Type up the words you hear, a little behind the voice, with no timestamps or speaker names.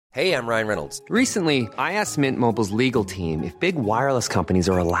Hey, I'm Ryan Reynolds. Recently, I asked Mint Mobile's legal team if big wireless companies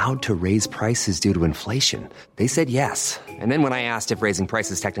are allowed to raise prices due to inflation. They said yes. And then when I asked if raising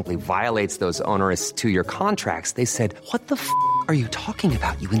prices technically violates those onerous two-year contracts, they said, "What the f*** are you talking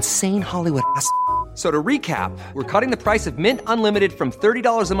about, you insane Hollywood ass?" So to recap, we're cutting the price of Mint Unlimited from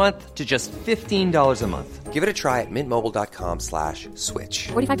 $30 a month to just $15 a month. Give it a try at mintmobile.com/switch.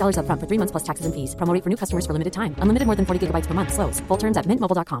 $45 up front for 3 months plus taxes and fees. Promo rate for new customers for limited time. Unlimited more than 40 gigabytes per month. Slows full terms at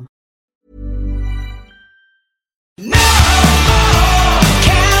mintmobile.com. Counting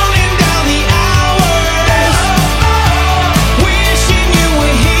down the hours, wishing you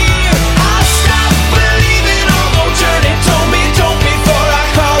were here. I stopped believing although Journey told me don't before I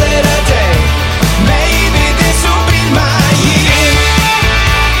call it a day. Maybe this'll be my year.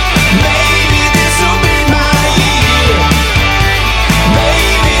 Maybe this'll be my year.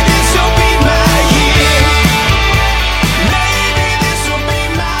 Maybe this'll be my year. Maybe this'll be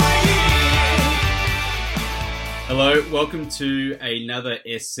my year. Hello, welcome to another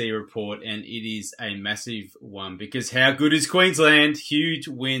SC report, and it is a massive one because how good is Queensland? Huge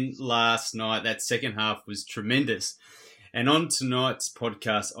win last night. That second half was tremendous. And on tonight's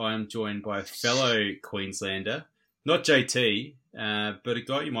podcast, I am joined by a fellow Queenslander, not JT, but a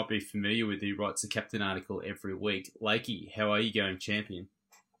guy you might be familiar with who writes the Captain article every week. Lakey, how are you going, champion?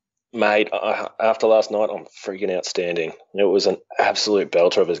 Mate, after last night, I'm freaking outstanding. It was an absolute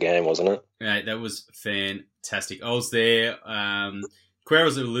belter of a game, wasn't it? Mate, that was fantastic. I was there. Crowd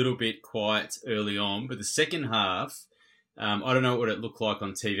was a little bit quiet early on, but the second half, I don't know what it looked like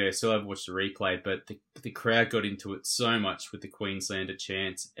on TV. I still haven't watched the replay, but the crowd got into it so much with the Queenslander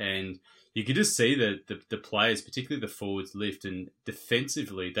chants, and you could just see the players, particularly the forwards, lift, and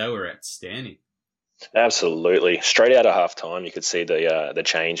defensively, they were outstanding. Absolutely. Straight out of half time, you could see the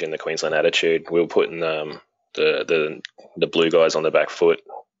change in the Queensland attitude. We were putting the blue guys on the back foot,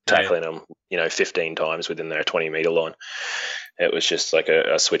 tackling them, 15 times within their 20-metre line. It was just like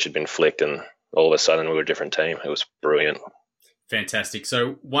a switch had been flicked, and all of a sudden we were a different team. It was brilliant. Fantastic.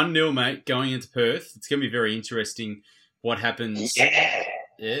 So 1-0, mate, going into Perth. It's going to be very interesting what happens.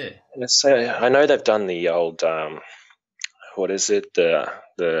 Yeah. So I know they've done the old, what is it,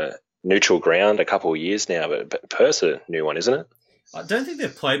 the neutral ground a couple of years now, but Perth's a new one, isn't it? I don't think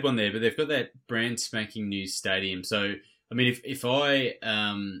they've played one there, but they've got that brand spanking new stadium. So, I mean, if I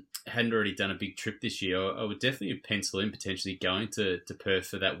hadn't already done a big trip this year, I would definitely pencil in potentially going to Perth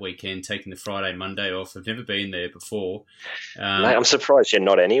for that weekend, taking the Friday, Monday off. I've never been there before. Mate, I'm surprised you're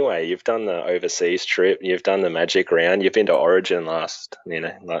not anyway. You've done the overseas trip. You've done the Magic Round. You've been to Origin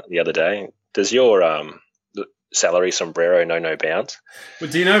the other day. Does your salary sombrero know no bounds? Well,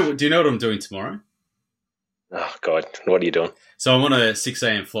 do you know what I'm doing tomorrow? Oh God, what are you doing? So I'm on a 6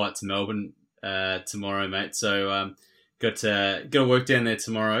 a.m. flight to Melbourne tomorrow, mate. So got to work down there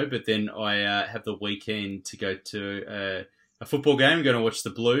tomorrow, but then I have the weekend to go to a football game. I'm going to watch the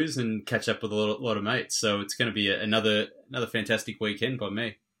Blues and catch up with a lot of mates. So it's going to be another fantastic weekend by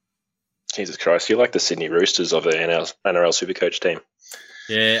me. Jesus Christ, you're like the Sydney Roosters of the NRL Supercoach team.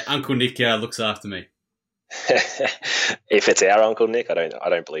 Yeah, Uncle Nick looks after me. If it's our Uncle Nick, I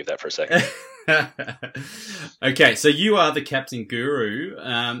don't believe that for a second. Okay, so you are the captain guru.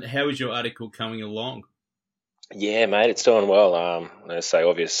 How is your article coming along? Yeah, mate, it's doing well. I say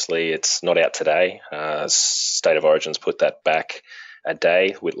obviously it's not out today. State of Origin's put that back a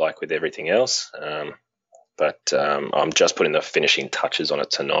day with everything else. But I'm just putting the finishing touches on it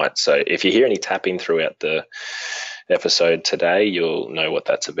tonight. So if you hear any tapping throughout the episode today, you'll know what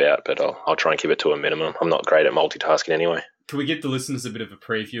that's about. But I'll try and keep it to a minimum. I'm not great at multitasking anyway. Can we give the listeners a bit of a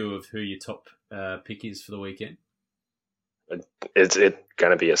preview of who your top pick is for the weekend? Is it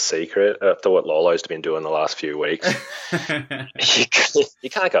going to be a secret after what Lolo's been doing the last few weeks? You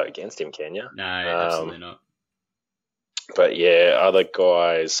can't go against him, can you? No, absolutely not. But yeah, other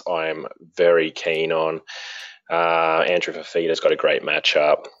guys I'm very keen on. Andrew Fafita's got a great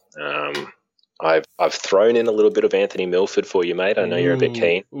matchup. I've thrown in a little bit of Anthony Milford for you, mate. I know you're a bit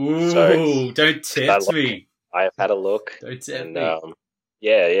keen. So don't tempt me. I have had a look. Don't tempt me.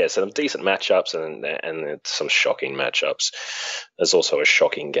 Yeah, some decent matchups and some shocking matchups. There's also a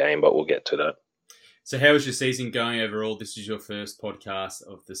shocking game, but we'll get to that. So how is your season going overall? This is your first podcast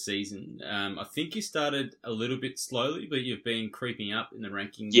of the season. I think you started a little bit slowly, but you've been creeping up in the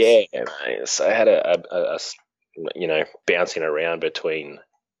rankings. Yeah, mate. So I had a bouncing around between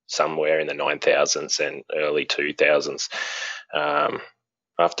somewhere in the 9,000s and early 2,000s.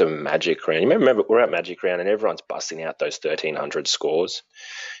 After Magic Round, you remember we're at Magic Round and everyone's busting out those 1,300 scores.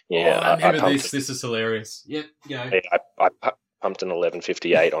 Yeah, I remember this. This is hilarious. Yep, go. I pumped an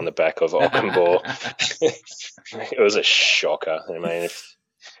 11.58 on the back of Ockenbaugh. It was a shocker. I mean,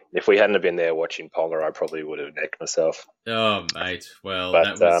 if we hadn't have been there watching Ponga, I probably would have necked myself. Oh, mate. Well,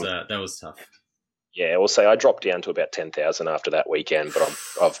 But, that was tough. Yeah, we'll say I dropped down to about 10,000 after that weekend, but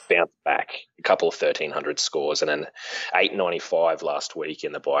I've bounced back a couple of 1,300 scores, and then 895 last week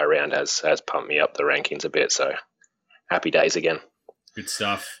in the buy round has pumped me up the rankings a bit. So happy days again. Good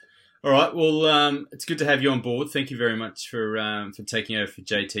stuff. All right. Well, it's good to have you on board. Thank you very much for taking over for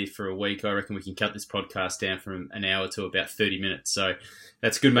JT for a week. I reckon we can cut this podcast down from an hour to about 30 minutes. So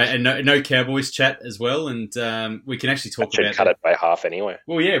that's good, mate. And no Cowboys chat as well. And we can actually talk about... cut it by half anyway.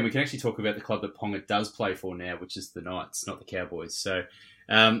 Well, yeah, we can actually talk about the club that Ponga does play for now, which is the Knights, not the Cowboys. So,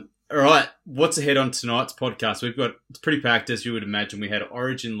 all right. What's ahead on tonight's podcast? It's pretty packed, as you would imagine. We had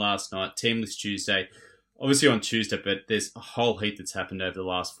Origin last night, Teamless Tuesday. Obviously on Tuesday, but there's a whole heap that's happened over the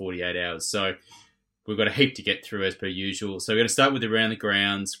last 48 hours. So we've got a heap to get through as per usual. So we're going to start with around the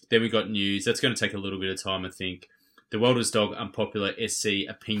grounds. Then we've got news. That's going to take a little bit of time, I think. The Welders Dog Unpopular SC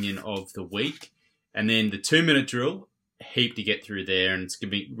Opinion of the Week. And then the 2-minute drill, a heap to get through there. And it's going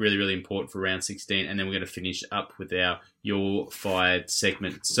to be really, really important for round 16. And then we're going to finish up with our You're Fired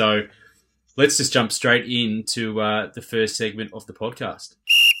segment. So let's just jump straight into the first segment of the podcast.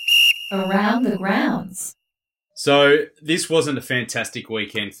 Around the grounds. So this wasn't a fantastic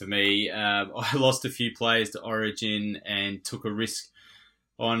weekend for me. I lost a few players to Origin and took a risk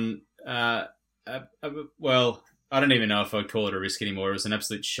on, well, I don't even know if I'd call it a risk anymore. It was an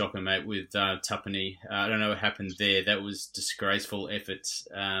absolute shocker, mate, with Tuppeny. I don't know what happened there. That was disgraceful efforts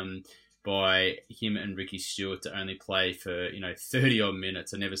by him and Ricky Stewart to only play for 30-odd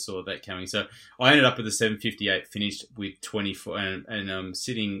minutes. I never saw that coming. So I ended up with a 758, finished with 24, and I'm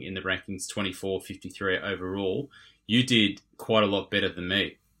sitting in the rankings 24-53 overall. You did quite a lot better than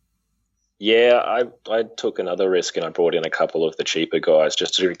me. Yeah, I took another risk and I brought in a couple of the cheaper guys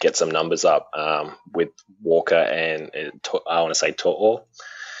just to get some numbers up with Walker and I want to say To'o.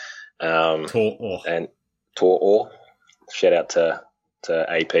 And To'o. Shout out to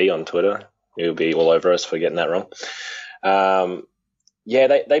AP on Twitter. He'll be all over us for getting that wrong.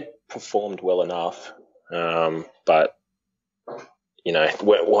 They performed well enough, but it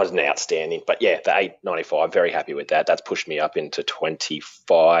wasn't outstanding. But yeah, the 895, very happy with that. That's pushed me up into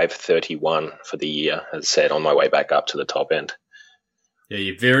 25-31 for the year, as I said, on my way back up to the top end. Yeah,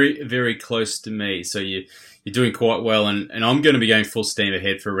 you're very, very close to me. So you're doing quite well, and I'm going to be going full steam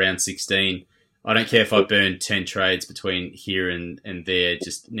ahead for round 16. I don't care if I burn 10 trades between here and there. It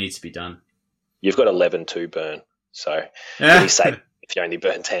just needs to be done. You've got 11 to burn, so be safe if you only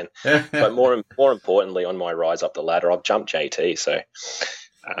burn 10. But more importantly, on my rise up the ladder, I've jumped JT, so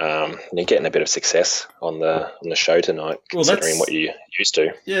you're getting a bit of success on the show tonight, considering what you used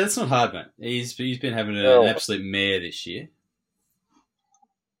to. Yeah, that's not hard, mate. He's been having an absolute mare this year.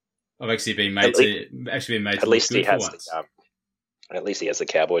 I've actually been made to look good for once. At least he has the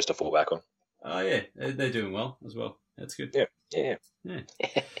Cowboys to fall back on. Oh, yeah. They're doing well as well. That's good. Yeah.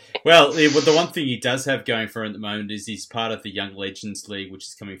 Well, the one thing he does have going for him at the moment is he's part of the Young Legends League, which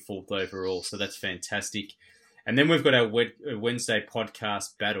is coming fourth overall, so that's fantastic. And then we've got our Wednesday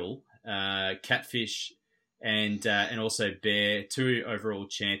podcast battle, Catfish and also Bear, 2 overall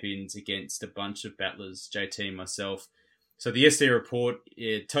champions against a bunch of battlers, JT and myself. So the SC report,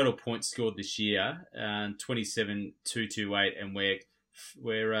 total points scored this year, 27,228, and we're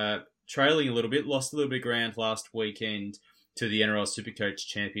trailing a little bit, lost a little bit of ground last weekend to the NRL Supercoach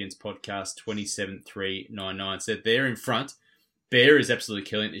Champions podcast, 27,399. So they're in front. Bear is absolutely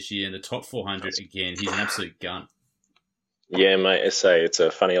killing it this year in the top 400 again. He's an absolute gun. Yeah, mate, it's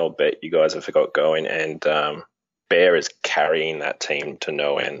a funny old bet you guys have got going, and Bear is carrying that team to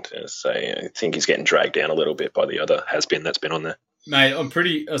no end. So I think he's getting dragged down a little bit by the other has-been that's been on there. Mate, I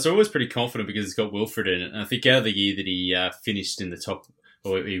was always pretty confident because it's got Wilfred in it. And I think out of the year that he finished in the top,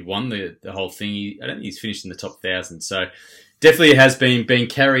 or he won the whole thing, I don't think he's finished in the top 1,000. So definitely has been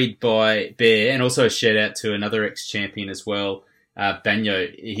carried by Bear. And also a shout out to another ex-champion as well,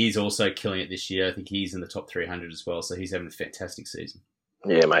 Banyo. He's also killing it this year. I think he's in the top 300 as well. So he's having a fantastic season.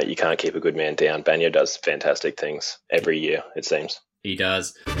 Yeah, mate, you can't keep a good man down. Banyo does fantastic things every year, it seems. He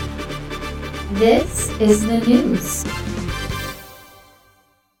does. This is the news.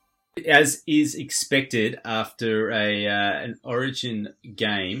 As is expected after an Origin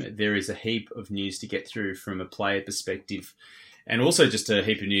game, there is a heap of news to get through from a player perspective, and also just a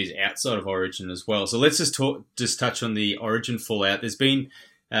heap of news outside of Origin as well. So let's just touch on the Origin fallout. There's been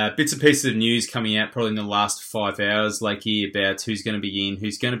bits and pieces of news coming out probably in the last 5 hours, Lakey, about who's going to be in,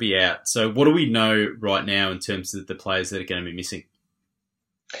 who's going to be out. So what do we know right now in terms of the players that are going to be missing?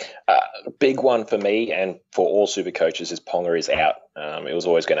 Big one for me and for all super coaches is Ponga is out. It was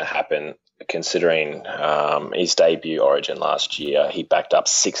always going to happen. considering his debut Origin last year, he backed up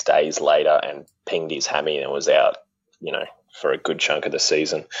 6 days later and pinged his hammy and was out, for a good chunk of the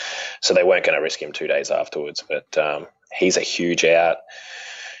season. So they weren't going to risk him 2 days afterwards. But he's a huge out.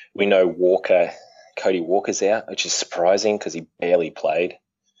 We know Cody Walker's out, which is surprising because he barely played.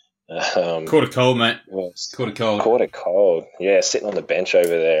 Caught a cold, mate. Caught a cold. Yeah, sitting on the bench over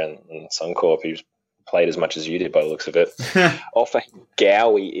there in Suncorp. He played as much as you did by the looks of it. Offa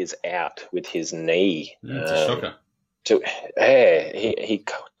Gowie is out with his knee. It's a shocker. He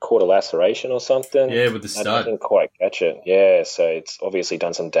caught a laceration or something. Yeah, with the stud. I didn't quite catch it. Yeah, so it's obviously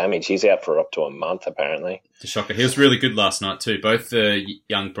done some damage. He's out for up to a month, apparently. It's a shocker. He was really good last night too. Both the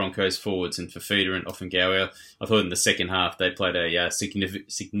young Broncos forwards and Fafita and Offengawa, I thought in the second half they played a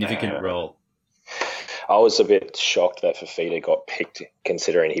significant role. I was a bit shocked that Fafita got picked,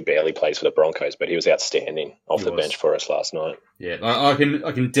 considering he barely plays for the Broncos, but he was outstanding off the bench for us last night. Yeah, I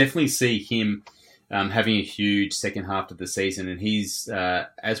can definitely see him having a huge second half of the season, and he's,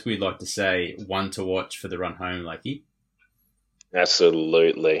 as we'd like to say, one to watch for the run home, Lakey.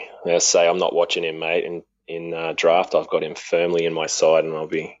 Absolutely. I say I'm not watching him, mate. In draft, I've got him firmly in my side, and I'll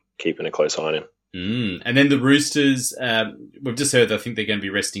be keeping a close eye on him. And then the Roosters, we've just heard, I think they're going to be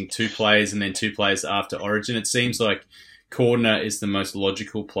resting 2 players and then 2 players after Origin. It seems like Cordner is the most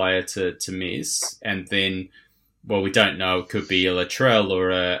logical player to miss, and then, well, we don't know. It could be a Latrell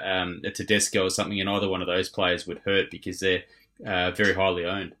or a Tedesco or something, and either one of those players would hurt because they're very highly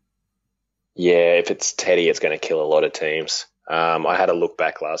owned. Yeah, if it's Teddy, it's going to kill a lot of teams. I had a look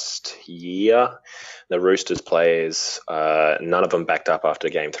back last year. The Roosters players, none of them backed up after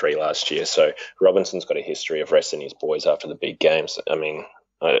Game 3 last year. So Robinson's got a history of resting his boys after the big games. I mean,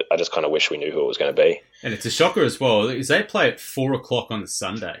 I just kind of wish we knew who it was going to be. And it's a shocker as well, because they play at 4 o'clock on the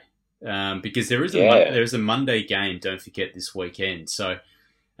Sunday. Because there is a Monday game, don't forget, this weekend. So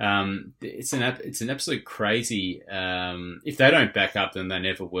it's an absolute crazy. If they don't back up, then they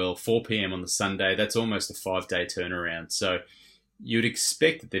never will. 4 p.m. on the Sunday, that's almost a 5-day turnaround. So you'd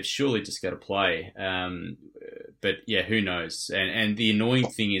expect that they've surely just got to play. But yeah, who knows? And the annoying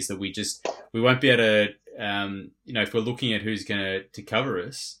thing is that we won't be able to. If we're looking at who's going to cover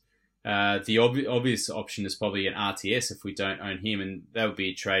us. The obvious option is probably an RTS if we don't own him, and that would be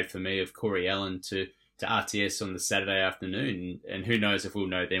a trade for me of Corey Allen to RTS on the Saturday afternoon, and who knows if we'll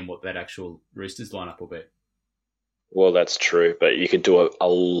know then what that actual Roosters lineup will be. Well, that's true, but you could do a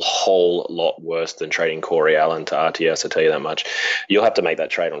whole lot worse than trading Corey Allen to RTS, I'll tell you that much. You'll have to make that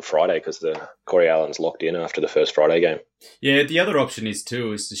trade on Friday because the Corey Allen's locked in after the first Friday game. Yeah, the other option is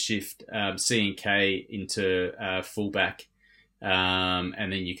to shift C&K into fullback.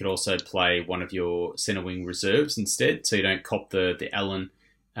 And then you could also play one of your centre wing reserves instead, so you don't cop the Allen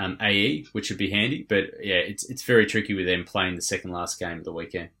AE, which would be handy. But yeah, it's very tricky with them playing the second last game of the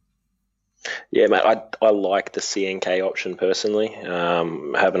weekend. Yeah, mate, I like the CNK option personally.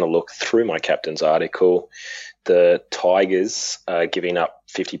 Having a look through my captain's article, the Tigers are giving up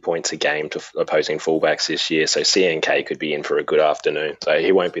 50 points a game to opposing fullbacks this year, so CNK could be in for a good afternoon. So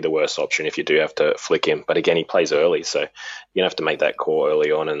he won't be the worst option if you do have to flick him. But again, he plays early, so you're going to have to make that call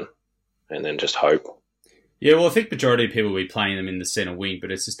early on and then just hope. Yeah, well, I think majority of people will be playing them in the centre wing,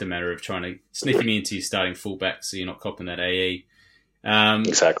 but it's just a matter of trying to sniff him into your starting fullback so you're not copping that AE.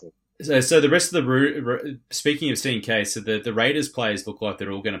 Exactly. So the rest of speaking of CNK, so the Raiders players look like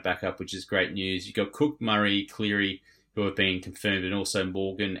they're all going to back up, which is great news. You've got Cook, Murray, Cleary, who have been confirmed, and also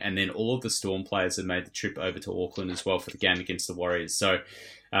Morgan, and then all of the Storm players have made the trip over to Auckland as well for the game against the Warriors. So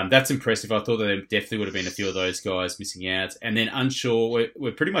that's impressive. I thought that there definitely would have been a few of those guys missing out. And then unsure,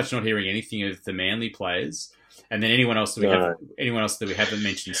 we're pretty much not hearing anything of the Manly players. And then anyone else that we haven't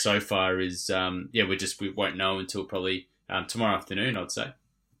mentioned so far is we won't know until probably tomorrow afternoon, I'd say.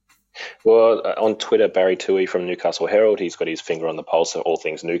 Well, on Twitter, Barry Toohey from Newcastle Herald, he's got his finger on the pulse of all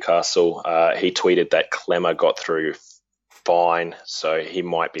things Newcastle. He tweeted that Clemmer got through fine, so he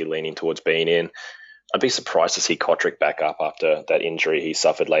might be leaning towards being in. I'd be surprised to see Kotrick back up after that injury he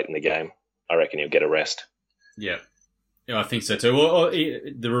suffered late in the game. I reckon he'll get a rest. Yeah, I think so too. Well,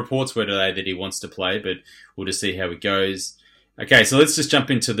 the reports were today that he wants to play, but we'll just see how it goes. Okay, so let's just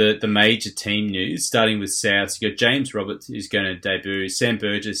jump into the major team news, starting with South. You've got James Roberts, who's going to debut. Sam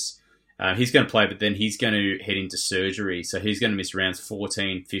Burgess, he's going to play, but then he's going to head into surgery. So he's going to miss rounds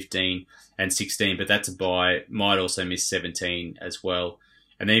 14, 15, and 16, but that's a bye. Might also miss 17 as well.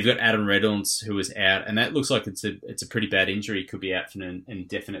 And then you've got Adam Reynolds, who is out, and that looks like it's a pretty bad injury. He could be out for an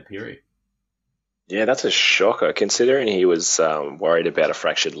indefinite period. Yeah, that's a shocker, considering he was worried about a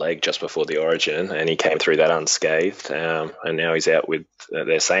fractured leg just before the Origin, and he came through that unscathed, and now he's out with,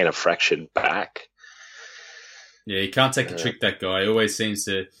 they're saying, a fractured back. Yeah, he can't take a trick, that guy. He always seems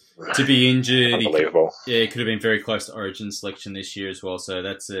to be injured. Unbelievable. He could have been very close to Origin selection this year as well, so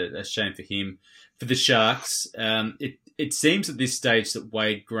that's a shame for him. For the Sharks, it seems at this stage that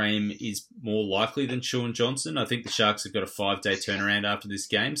Wade Graham is more likely than Sean Johnson. I think the Sharks have got a 5-day turnaround after this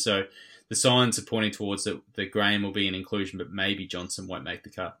game, so the signs are pointing towards that Graham will be an inclusion, but maybe Johnson won't make the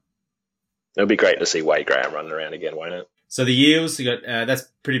cut. It'll be great to see Wade Graham running around again, won't it? So the Eels, that's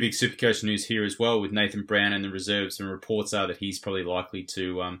pretty big Supercoach news here as well with Nathan Brown in the reserves, and reports are that he's probably likely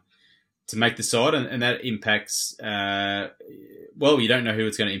to make the side, and that impacts. You don't know who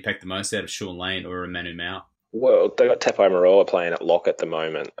it's going to impact the most out of Sean Lane or Manu Mao. Well, they got Tepo Maroa playing at lock at the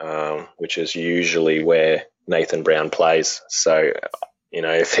moment, which is usually where Nathan Brown plays. So,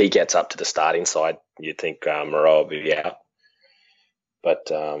 if he gets up to the starting side, you'd think Maroa will be out.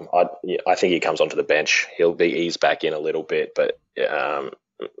 But I think he comes onto the bench. He'll be eased back in a little bit, but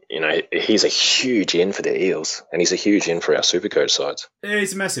he's a huge in for the Eels, and he's a huge in for our Supercoach sides. Yeah,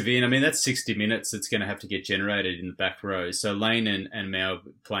 he's a massive in. I mean, that's 60 minutes that's going to have to get generated in the back row. So Lane and Mao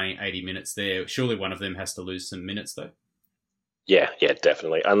playing 80 minutes there. Surely one of them has to lose some minutes, though. Yeah,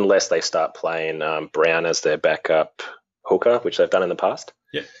 definitely. Unless they start playing Brown as their backup hooker, which they've done in the past.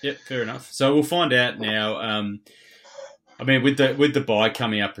 Yep, fair enough. So we'll find out now. With the bye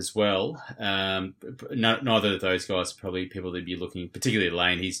coming up as well, neither of those guys are probably people to be looking, particularly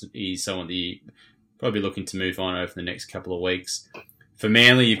Lane. He's someone that you probably looking to move on over the next couple of weeks. For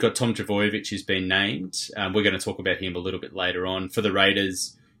Manly, you've got Tom Trbojevic, who's been named. We're going to talk about him a little bit later on. For the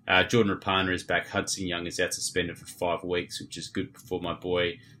Raiders, Jordan Rapana is back. Hudson Young is out suspended for 5 weeks, which is good for my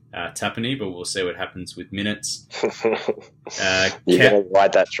boy Tapani, but we'll see what happens with minutes. You're going to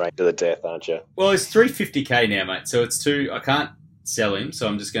ride that train to the death, aren't you? Well, it's $350K now, mate. So it's I can't sell him, so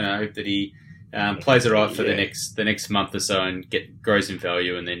I'm just going to hope that he plays it right for the next month or so and grows in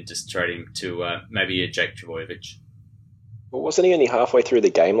value, and then just trade him to maybe a Jake Trbojevic. Well, wasn't he only halfway through the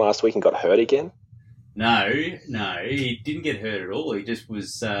game last week and got hurt again? No, he didn't get hurt at all. He just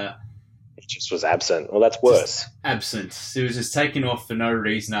was. He just was absent. Well, that's worse. Absent. He was just taken off for no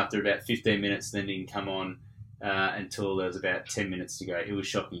reason after about 15 minutes, and then didn't come on until there was about 10 minutes to go. It was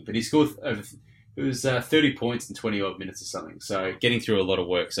shocking. But he scored it was 30 points in 20-odd minutes or something. So getting through a lot of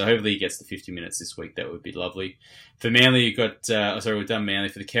work. So hopefully he gets the 50 minutes this week. That would be lovely. For Manly, you've got... we've done Manly.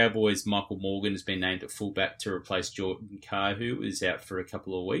 For the Cowboys, Michael Morgan has been named at fullback to replace Jordan Carr, who is out for a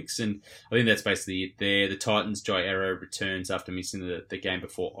couple of weeks. And I think that's basically it there. The Titans, Jai Arrow returns after missing the game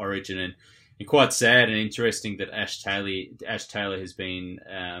before Origin. And quite sad and interesting that Ash Taylor has been...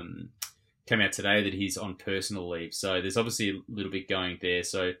 come out today that he's on personal leave. So there's obviously a little bit going there.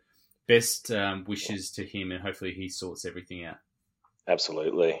 So best wishes to him, and hopefully he sorts everything out.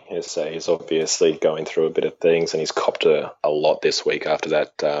 Absolutely. He's obviously going through a bit of things, and he's copped a lot this week after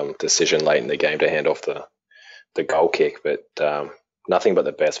that decision late in the game to hand off the goal kick. But nothing but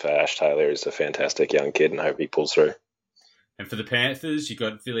the best for Ash Taylor. He's a fantastic young kid, and I hope he pulls through. And for the Panthers, you've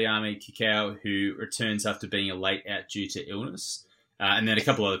got Viliame Kikau, who returns after being a late out due to illness. And then a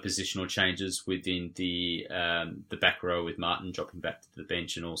couple other positional changes within the back row, with Martin dropping back to the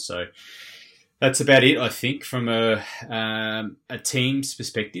bench, and also that's about it, I think, from a team's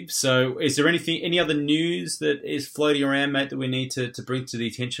perspective. So, is there any other news that is floating around, mate, that we need to bring to the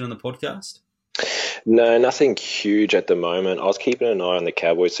attention on the podcast? No, nothing huge at the moment. I was keeping an eye on the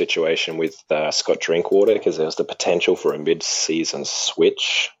Cowboys situation with Scott Drinkwater, because there was the potential for a mid-season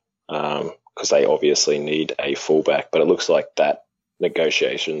switch, because they obviously need a fullback, but it looks like that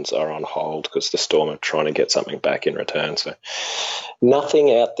negotiations are on hold because the Storm are trying to get something back in return. So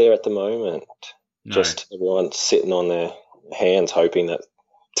nothing out there at the moment. No. Just everyone sitting on their hands hoping that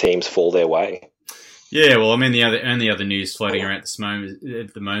teams fall their way. Yeah, well, I mean, the only other news floating around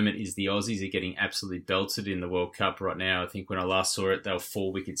at the moment is the Aussies are getting absolutely belted in the World Cup right now. I think when I last saw it, they were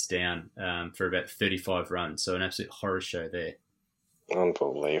 4 wickets down for about 35 runs. So an absolute horror show there.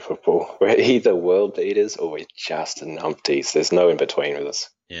 Unbelievable. We're either world beaters or we're just numpties. There's no in between with us.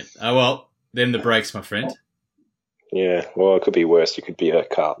 Yeah. Oh, well, them the breaks, my friend. Yeah, well, it could be worse. You could be a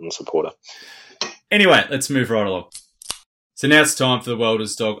Carlton supporter. Anyway, let's move right along. So now it's time for the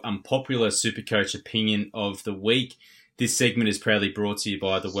Welders Dog Unpopular Supercoach Opinion of the Week. This segment is proudly brought to you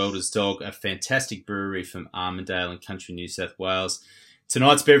by the Welders Dog, a fantastic brewery from Armidale in country New South Wales.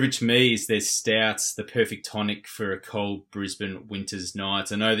 Tonight's beverage for me is their stouts, the perfect tonic for a cold Brisbane winter's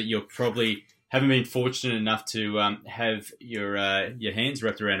night. I know that you probably haven't been fortunate enough to have your hands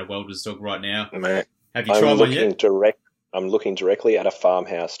wrapped around a Welder's Dog right now. Mate, have you tried one yet? I'm looking directly at a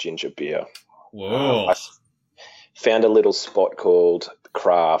farmhouse ginger beer. Whoa. I found a little spot called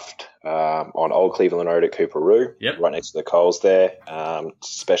Craft on Old Cleveland Road at Cooperoo, yep. Right next to the Coles there.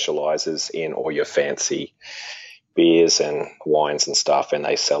 Specialises in all your fancy beers and wines and stuff, and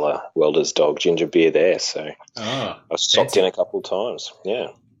they sell a Welder's Dog ginger beer there. So I've stopped in a couple of times. Yeah.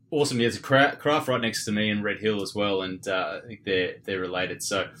 Awesome. There's a craft right next to me in Red Hill as well, and I think they're related.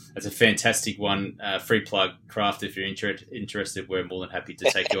 So it's a fantastic one. Free plug, craft. If you're interested, we're more than happy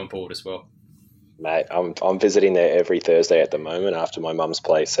to take you on board as well. Mate, I'm visiting there every Thursday at the moment after my mum's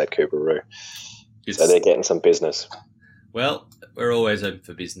place at Cooperoo. So they're getting some business. Well, we're always open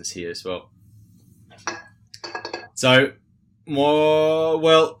for business here as well. So,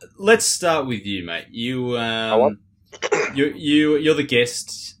 let's start with you, mate. You're the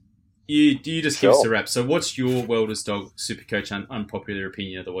guest. You just give us a wrap. So what's your Welder's Dog Supercoach unpopular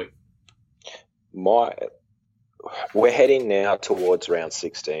opinion of the week? We're heading now towards round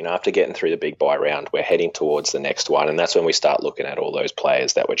 16. After getting through the big buy round, we're heading towards the next one, and that's when we start looking at all those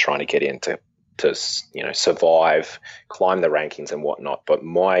players that we're trying to get in to survive, climb the rankings and whatnot. But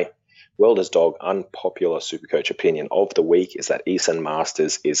my Welder's Dog unpopular Supercoach opinion of the week is that Easton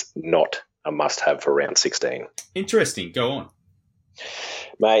Masters is not a must-have for round 16. Interesting. Go on.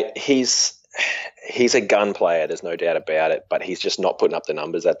 Mate, he's a gun player, there's no doubt about it, but he's just not putting up the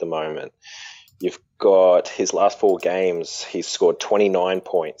numbers at the moment. You've got his last 4 games, he's scored 29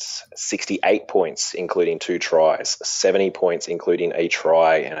 points, 68 points, including 2 tries, 70 points, including a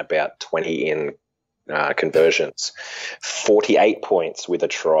try, and about 20 in conversions, 48 points with a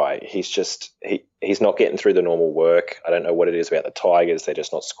try. He's not getting through the normal work. I don't know what it is about the Tigers. They're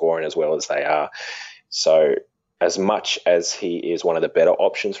just not scoring as well as they are. So as much as he is one of the better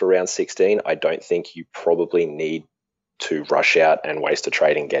options for round 16, I don't think you probably need to rush out and waste a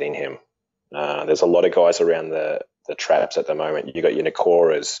trade in getting him. There's a lot of guys around the traps at the moment. You got your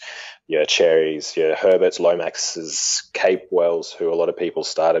Nakoras, your Cherries, your Herberts, Lomaxes, Cape Wells, who a lot of people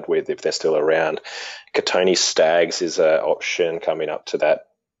started with if they're still around. Katoni Stags is an option coming up to that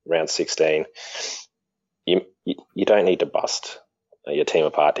round 16. You don't need to bust your team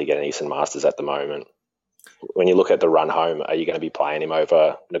apart to get an Easton Masters at the moment. When you look at the run home, are you going to be playing him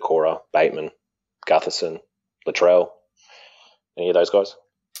over Nakora, Bateman, Gutherson, Latrell, any of those guys?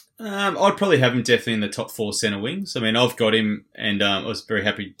 I'd probably have him definitely in the top 4 centre wings. I mean, I've got him, and I was very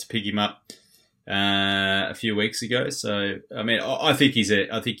happy to pick him up a few weeks ago. So, I mean, I think he's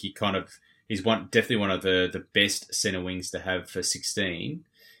definitely one of the best centre wings to have for 16.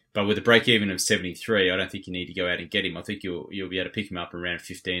 But with a break even of 73, I don't think you need to go out and get him. I think you'll be able to pick him up around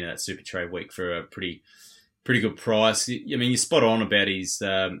 15 of that Super Trade week for a pretty good price. I mean, you're spot on about his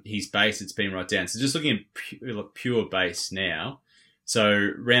base. It's been right down. So just looking at pure base now.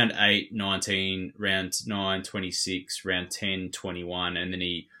 So round 8, 19, round 9, 26, round 10, 21, and then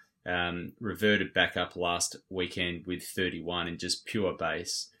he reverted back up last weekend with 31 in just pure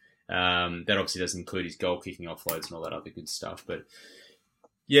base. That obviously doesn't include his goal kicking offloads and all that other good stuff. But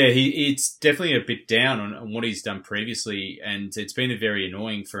yeah, it's definitely a bit down on what he's done previously, and it's been very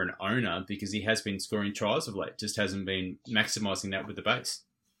annoying for an owner because he has been scoring tries of late, just hasn't been maximising that with the base.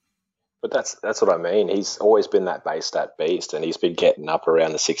 But that's what I mean. He's always been that base stat beast, and he's been getting up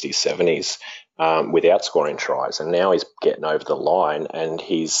around the 60s, 70s without scoring tries. And now he's getting over the line, and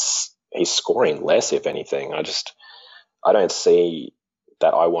he's scoring less, if anything. I don't see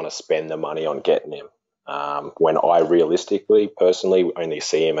that I want to spend the money on getting him when I realistically, personally, only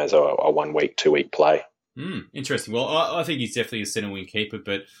see him as a 1 week, 2 week play. Interesting. Well, I think he's definitely a centre wing keeper,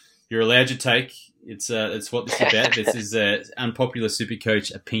 but you're allowed your take. It's what this is about. This is an unpopular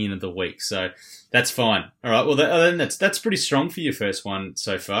Supercoach opinion of the week, so that's fine. All right. Well, then that's pretty strong for your first one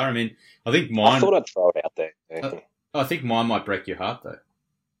so far. I mean, I think mine. I thought I'd throw it out there. I think mine might break your heart, though.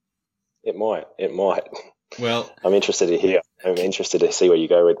 It might. Well, I'm interested to hear. I'm interested to see where you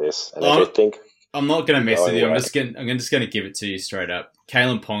go with this. And I think I'm not going to mess with you. I'm just going to give it to you straight up.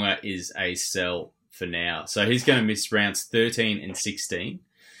 Kalen Ponga is a sell for now, so he's going to miss rounds 13 and 16.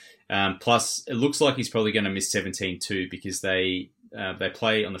 Plus, it looks like he's probably going to miss 17 too because they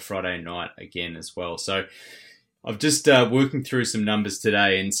play on the Friday night again as well. So I've just working through some numbers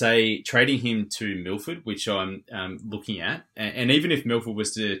today and say trading him to Milford, which I'm looking at, and even if Milford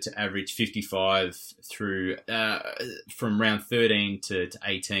was to average 55 through from round 13 to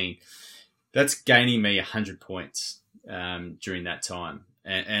 18, that's gaining me 100 points during that time.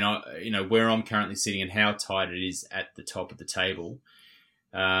 And I, where I'm currently sitting and how tight it is at the top of the table.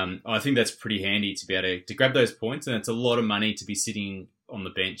 I think that's pretty handy to be able to grab those points, and it's a lot of money to be sitting on the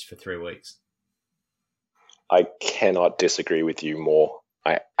bench for 3 weeks. I cannot disagree with you more.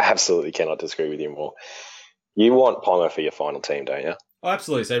 I absolutely cannot disagree with you more. You want Ponga for your final team, don't you? Oh,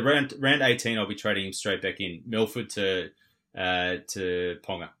 absolutely. So round 18, I'll be trading him straight back in. Milford to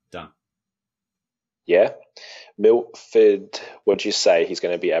Ponga. Done. Yeah. Milford, what'd you say? He's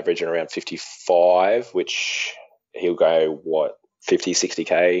going to be averaging around 55, which he'll go, 50,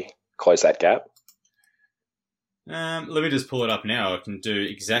 60K, close that gap? Let me just pull it up now. I can do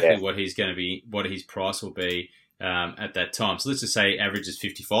exactly what he's going to be, what his price will be at that time. So let's just say average is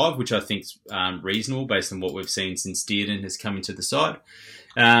 55, which I think is reasonable based on what we've seen since Dearden has come into the side.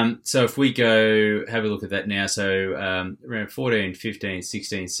 So if we go have a look at that now, so around 14, 15,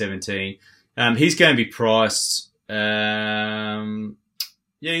 16, 17, he's going to be priced. He's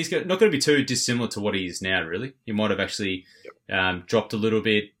not going to be too dissimilar to what he is now, really. He might have actually dropped a little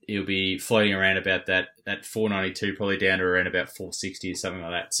bit. He'll be floating around about that 492, probably down to around about 460 or something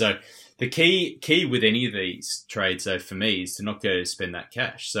like that. So the key with any of these trades, though, for me, is to not go to spend that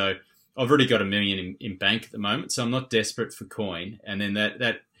cash. So I've already got $1 million in bank at the moment, so I'm not desperate for coin. And then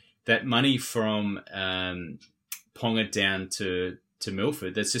that money from Ponga down to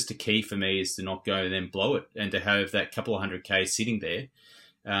Milford, that's just a key for me, is to not go and then blow it, and to have that couple of $100K sitting there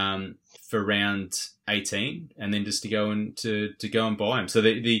for round 18, and then just to go and buy him. So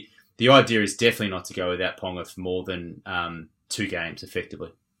the idea is definitely not to go without Ponga for more than 2 games,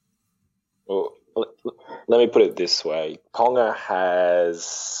 effectively. Well, let me put it this way: Ponga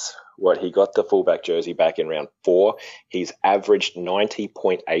has he got the fullback jersey back in round 4. He's averaged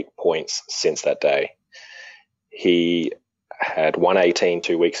 90.8 points since that day. He had 118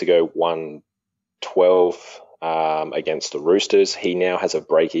 2 weeks ago, 112 against the Roosters. He now has a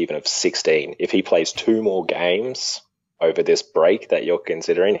break even of 16. If he plays 2 more games over this break that you're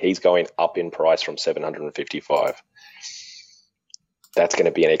considering, he's going up in price from 755. That's going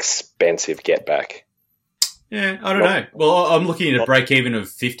to be an expensive get back. Yeah, I don't know. Well, I'm looking at a break even of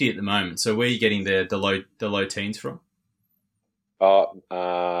 50 at the moment. So where are you getting the low teens from?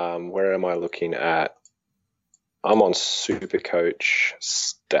 Where am I looking at? I'm on Supercoach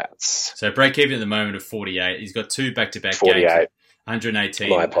stats. So break even at the moment of 48. He's got 2 back-to-back 48. games. 118.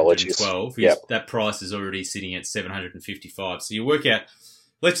 My apologies. 112. Yep. That price is already sitting at 755. So you work out.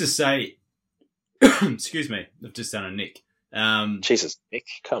 Let's just say. Excuse me. I've just done a nick. Jesus, Nick,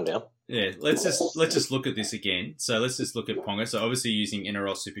 calm down. Yeah, let's just look at this again. So let's just look at Ponga. So obviously using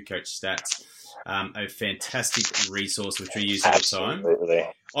NRL Supercoach stats, a fantastic resource which we use all the time.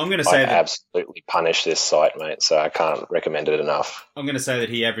 I'm going to say that absolutely punish this site, mate. So I can't recommend it enough. I'm going to say that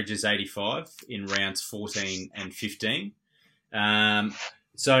he averages 85 in rounds 14 and 15.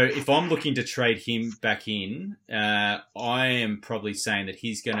 So if I'm looking to trade him back in, I am probably saying that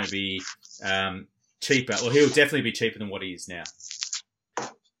he's going to be cheaper. Well, he'll definitely be cheaper than what he is now,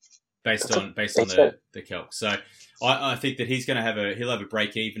 based on the calc. So I think that he'll have a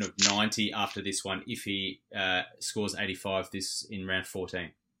break even of 90 after this one if he scores 85 in round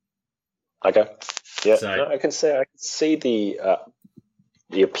 14. Okay. Yeah. So, no, I can see the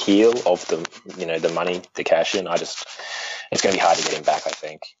appeal of the money to cash in. It's going to be hard to get him back, I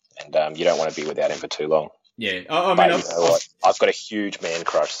think, and you don't want to be without him for too long. Yeah, I've got a huge man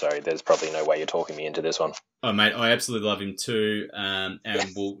crush, so there's probably no way you're talking me into this one. Oh, mate, I absolutely love him too, and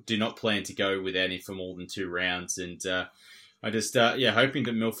we'll do not plan to go without him for more than 2 rounds. And I just, hoping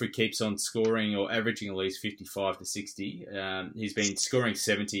that Milford keeps on scoring or averaging at least 55 to 60. He's been scoring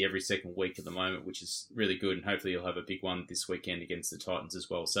 70 every second week at the moment, which is really good, and hopefully he'll have a big one this weekend against the Titans as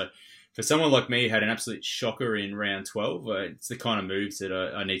well. So for someone like me who had an absolute shocker in round 12, it's the kind of moves that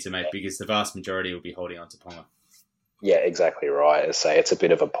I need to make, because the vast majority will be holding on to Ponga. Yeah, exactly right. I say it's a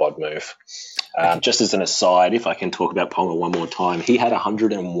bit of a pod move. Just as an aside, if I can talk about Ponga one more time, he had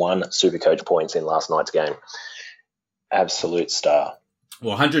 101 Supercoach points in last night's game. Absolute star.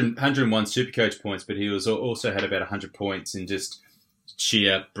 Well, 101 Supercoach points, but he also had about 100 points in just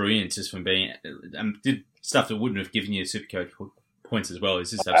sheer brilliance, just from being did stuff that wouldn't have given you Supercoach points as well.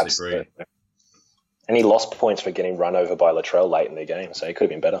 It's just absolutely brilliant. And he lost points for getting run over by Latrell late in the game, so he could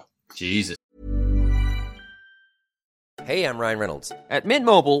have been better. Jesus. Hey, I'm Ryan Reynolds. At Mint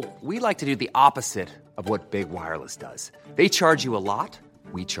Mobile, we like to do the opposite of what Big Wireless does. They charge you a lot,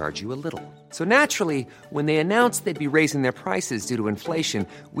 we charge you a little. So naturally, when they announced they'd be raising their prices due to inflation,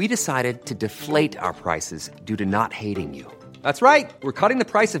 we decided to deflate our prices due to not hating you. That's right. We're cutting the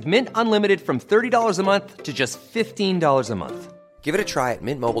price of Mint Unlimited from $30 a month to just $15 a month. Give it a try at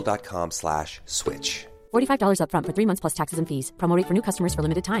mintmobile.com/switch. $45 up front for 3 months plus taxes and fees. Promo rate for new customers for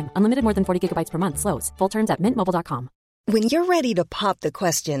limited time. Unlimited more than 40 gigabytes per month. Slows full terms at mintmobile.com. When you're ready to pop the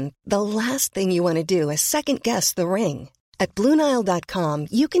question, the last thing you want to do is second-guess the ring. At BlueNile.com,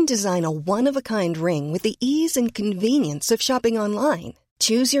 you can design a one-of-a-kind ring with the ease and convenience of shopping online.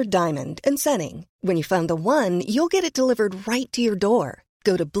 Choose your diamond and setting. When you find the one, you'll get it delivered right to your door.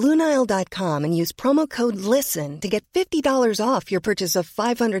 Go to BlueNile.com and use promo code LISTEN to get $50 off your purchase of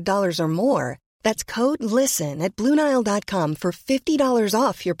 $500 or more. That's code LISTEN at BlueNile.com for $50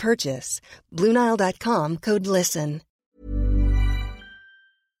 off your purchase. BlueNile.com, code LISTEN.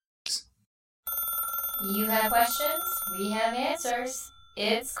 You have questions, we have answers.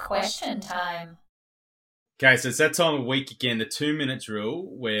 It's question time. Okay, so it's that time of week again, the 2-minute drill,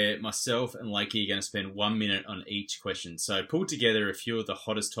 where myself and Lakey are going to spend 1 minute on each question. So pulled together a few of the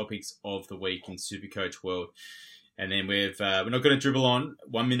hottest topics of the week in Supercoach world. And then we're not going to dribble on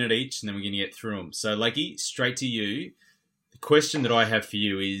 1 minute each, and then we're going to get through them. So, Lakey, straight to you. The question that I have for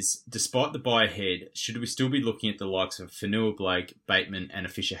you is, despite the bye ahead, should we still be looking at the likes of Fonua-Blake, Bateman, and a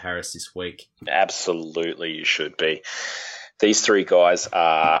Fisher-Harris this week? Absolutely, you should be. These three guys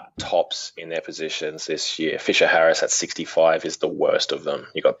are tops in their positions this year. Fisher-Harris at 65 is the worst of them.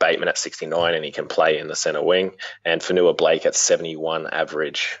 You've got Bateman at 69, and he can play in the centre wing, and Fonua-Blake at 71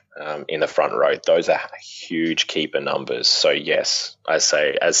 average in the front row. Those are huge keeper numbers. So, yes, I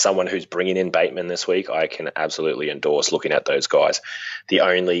say, as someone who's bringing in Bateman this week, I can absolutely endorse looking at those guys. The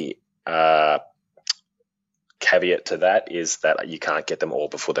only caveat to that is that you can't get them all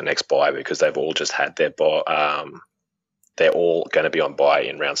before the next bye because they've all just had their bye. They're all going to be on bye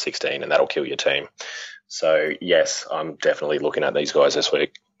in round 16, and that'll kill your team. So, yes, I'm definitely looking at these guys this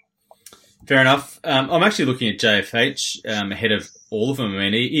week. Fair enough. I'm actually looking at JFH ahead of all of them. I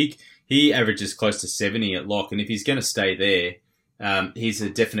mean, he averages close to 70 at lock, and if he's going to stay there, he's a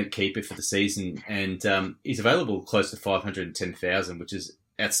definite keeper for the season, and he's available close to 510,000, which is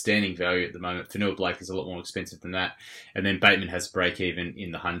outstanding value at the moment. Fonua-Blake is a lot more expensive than that, and then Bateman has break even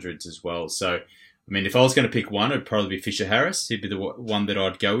in the hundreds as well. So, I mean, if I was going to pick one, it'd probably be Fisher-Harris. He'd be the one that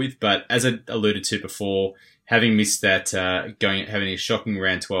I'd go with. But as I alluded to before, having missed that, having a shocking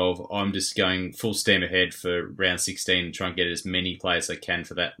round 12, I'm just going full steam ahead for round 16 and try and get as many players as I can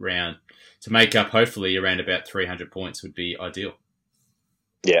for that round to make up, hopefully, around about 300 points would be ideal.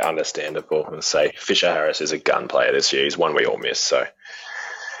 Yeah, understandable. And say Fisher-Harris is a gun player this year. He's one we all miss, so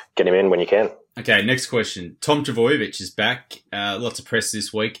get him in when you can. Okay, next question. Tom Trbojevic is back. Lots of press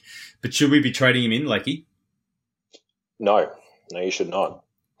this week. But should we be trading him in, Lakey? No, you should not.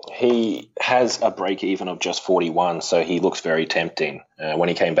 He has a break-even of just 41, so he looks very tempting. When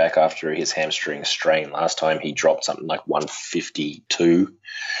he came back after his hamstring strain last time, he dropped something like 152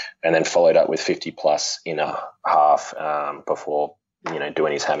 and then followed up with 50-plus in a half before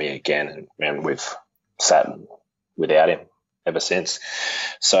doing his hammy again, and we've sat without him ever since.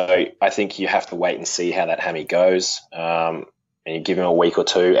 So I think you have to wait and see how that hammy goes. And you give him a week or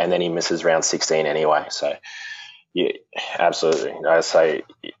two, and then he misses round 16 anyway. So, absolutely. I say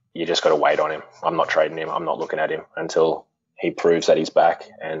you just got to wait on him. I'm not trading him. I'm not looking at him until he proves that he's back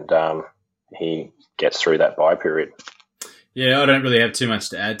and he gets through that bye period. Yeah, I don't really have too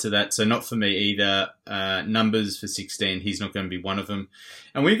much to add to that. So not for me either. Numbers for 16, he's not going to be one of them.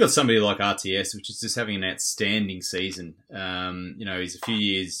 And we've got somebody like RTS, which is just having an outstanding season. He's a few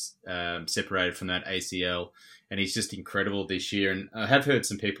years separated from that ACL, and he's just incredible this year. And I have heard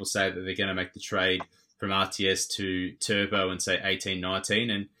some people say that they're going to make the trade from RTS to Turbo and say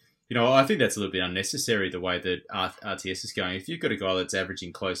 18-19. And, I think that's a little bit unnecessary the way that RTS is going. If you've got a guy that's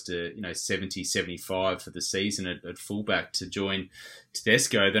averaging close to, 70-75 for the season at fullback to join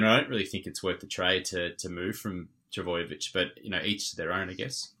Tedesco, then I don't really think it's worth the trade to move from Trbojevic. But, each to their own, I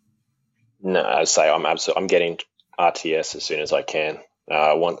guess. No, I'd say I'm getting RTS as soon as I can.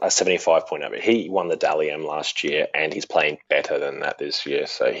 I want a 75 point average. He won the Dally M last year, and he's playing better than that this year,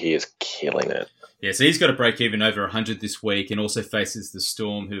 so he is killing it. Yeah, so he's got a break even over 100 this week, and also faces the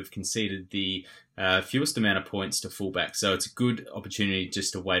Storm, who have conceded the fewest amount of points to fullback. So it's a good opportunity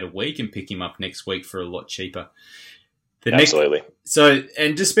just to wait a week and pick him up next week for a lot cheaper. Absolutely.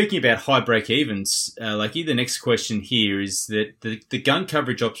 And just speaking about high break-evens, Lakey, the next question here is that the gun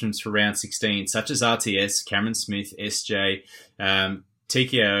coverage options for round 16, such as RTS, Cameron Smith, SJ,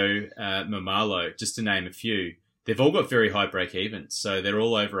 TKO, Mamalo, just to name a few, they've all got very high break-evens. So they're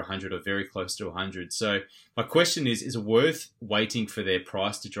all over 100 or very close to 100. So my question is it worth waiting for their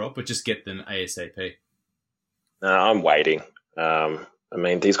price to drop or just get them ASAP? I'm waiting.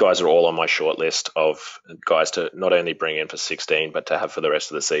 These guys are all on my short list of guys to not only bring in for 16, but to have for the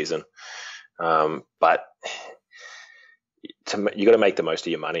rest of the season. But you got to make the most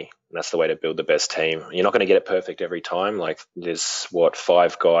of your money. And that's the way to build the best team. You're not going to get it perfect every time. Like there's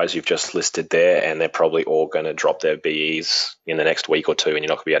 5 guys you've just listed there, and they're probably all going to drop their BEs in the next week or two, and you're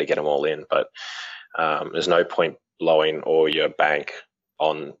not going to be able to get them all in. But there's no point blowing all your bank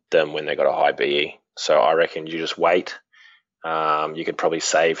on them when they've got a high BE. So I reckon you just wait. You could probably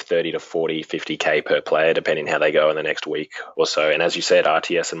save 30 to 40, 50K per player, depending how they go in the next week or so. And as you said,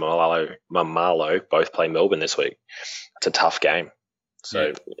 RTS and Mamalo both play Melbourne this week. It's a tough game.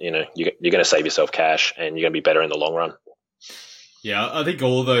 So, you're going to save yourself cash and you're going to be better in the long run. Yeah, I think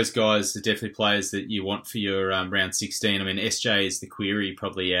all of those guys are definitely players that you want for your round 16. I mean, SJ is the query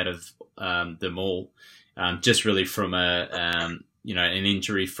probably out of them all, just really from an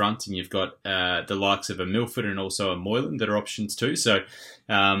injury front, and you've got the likes of a Milford and also a Moylan that are options too. So,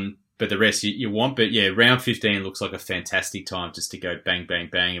 but the rest you want. But yeah, round 15 looks like a fantastic time just to go bang, bang,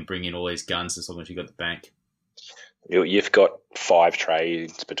 bang and bring in all these guns as long as you've got the bank. You've got 5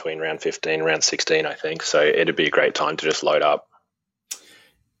 trades between round 15 and round 16, I think. So it'd be a great time to just load up.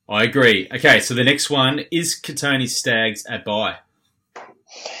 I agree. Okay, so the next one, is Katoni Staggs a buy?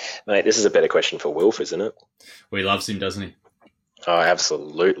 Mate, this is a better question for Wilf, isn't it? Well, he loves him, doesn't he? Oh,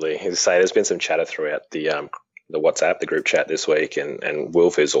 absolutely. There's been some chatter throughout the WhatsApp, the group chat this week, and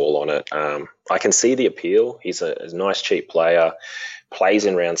Wilf is all on it. I can see the appeal. He's a nice, cheap player, plays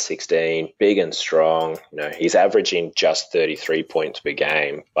in round 16, big and strong. He's averaging just 33 points per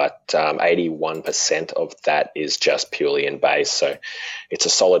game, but 81% of that is just purely in base. So it's a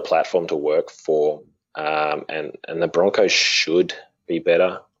solid platform to work for, and the Broncos should be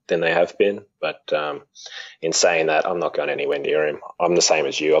better than they have been. But in saying that, I'm not going anywhere near him. I'm the same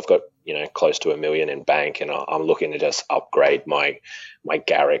as you. I've got close to $1 million in bank, and I'm looking to just upgrade my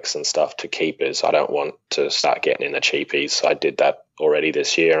Garricks and stuff to keepers. I don't want to start getting in the cheapies. I did that already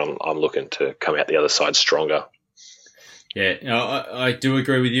this year. I'm looking to come out the other side stronger. Yeah, I do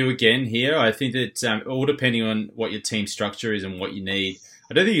agree with you again here. I think that all depending on what your team structure is and what you need,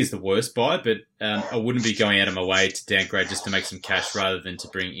 I don't think it's the worst buy, but I wouldn't be going out of my way to downgrade just to make some cash rather than to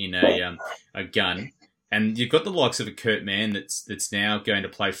bring in a gun. And you've got the likes of a Kurt Mann that's now going to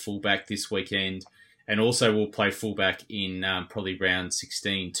play fullback this weekend, and also will play fullback in probably round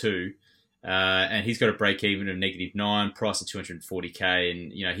 16 too. And he's got a break even of -9, price of 240k,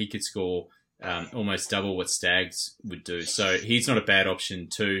 and he could score almost double what Staggs would do. So he's not a bad option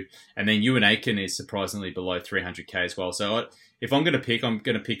too. And then Ewan Aiken is surprisingly below 300k as well. So if I'm going to pick, I'm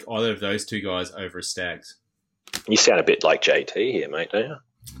going to pick either of those two guys over a Staggs. You sound a bit like JT here, mate, don't you?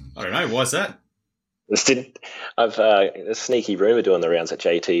 I don't know. Why's that? I've a sneaky rumour doing the rounds that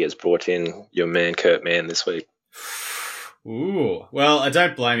JT has brought in your man Kurt Mann this week. Ooh, well, I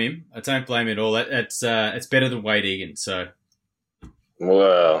don't blame him. I don't blame him at all. It's better than Wade Egan. So,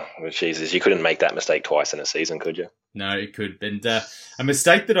 well, Jesus, you couldn't make that mistake twice in a season, could you? No, it could. And a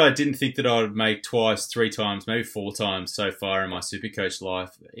mistake that I didn't think that I would make twice, 3 times, maybe 4 times so far in my Supercoach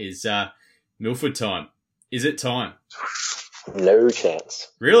life is Milford time. Is it time? No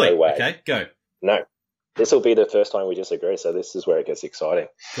chance. Really? No way. Okay, go. No. This will be the first time we disagree, so this is where it gets exciting.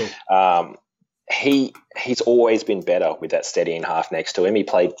 Cool. He's always been better with that steadying half next to him. He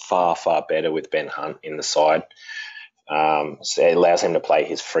played far, far better with Ben Hunt in the side. So it allows him to play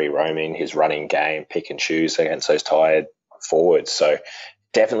his free roaming, his running game, pick and choose against those tired forwards. So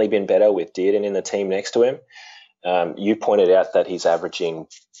definitely been better with Dearden in the team next to him. You pointed out that he's averaging,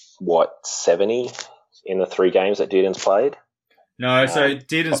 70 in the 3 games that Dearden's played? No, so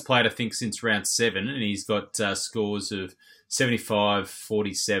Dearden's played, I think, since round 7, and he's got scores of 75,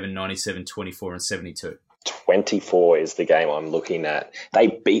 47, 97, 24, and 72. 24 is the game I'm looking at. They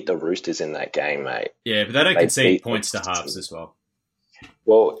beat the Roosters in that game, mate. Yeah, but they don't concede points to halves as well.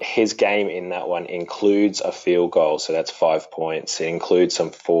 Well, his game in that one includes a field goal, so that's 5 points. It includes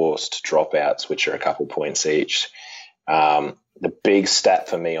some forced dropouts, which are a couple points each. The big stat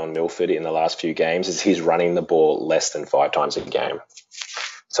for me on Milford in the last few games is he's running the ball less than 5 times a game.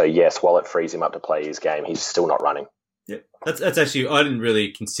 So, yes, while it frees him up to play his game, he's still not running. Yeah, that's actually, I didn't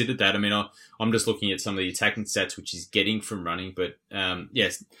really consider that. I mean, I'm just looking at some of the attacking stats which he's getting from running, but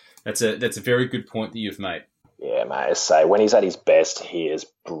yes, that's a very good point that you've made. Yeah, mate, I say when he's at his best, he is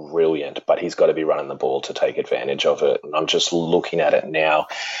brilliant, but he's got to be running the ball to take advantage of it. And I'm just looking at it now.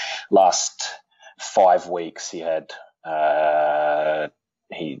 Last 5 weeks, he had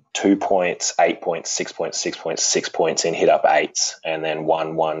 2 points, 8 points, 6 points, 6 points, 6 points in hit up 8s, and then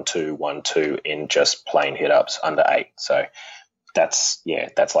 1, 1, 2, 1, 2 in just plain hit ups under 8. So that's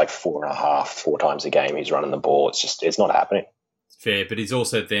like 4 times a game he's running the ball. It's not happening. Fair, but he's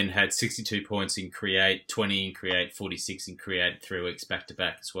also then had 62 points in Create, 20 in Create, 46 in Create, 3 weeks back to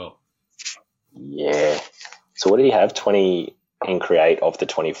back as well. Yeah. So what did he have? 20 in Create of the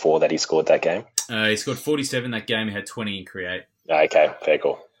 24 that he scored that game? He scored 47 that game. He had 20 in Create. Okay, fair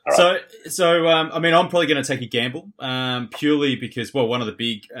call. All right. So I mean, I'm probably going to take a gamble purely because, well, one of the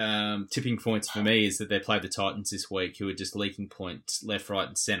big tipping points for me is that they played the Titans this week, who are just leaking points left, right,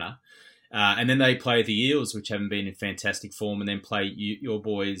 and centre. And then they play the Eels, which haven't been in fantastic form, and then play your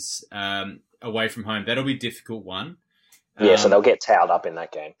boys away from home. That'll be a difficult one. Yeah, so they'll get towed up in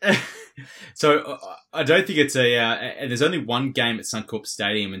that game. So I don't think it's there's only one game at Suncorp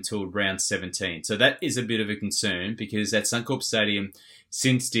Stadium until round 17. So that is a bit of a concern because at Suncorp Stadium,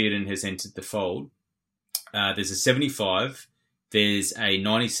 since Dearden has entered the fold, there's a 75, there's a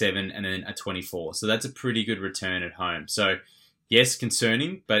 97, and then a 24. So that's a pretty good return at home. So yes,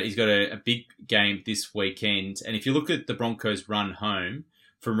 concerning, but he's got a big game this weekend. And if you look at the Broncos' run home,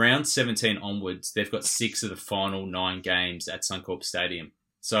 from round 17 onwards, they've got 6 of the final 9 games at Suncorp Stadium.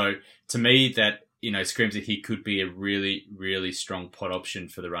 So to me, that screams that he could be a really, really strong pot option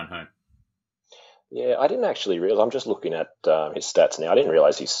for the run home. Yeah, I didn't actually realize. I'm just looking at his stats now. I didn't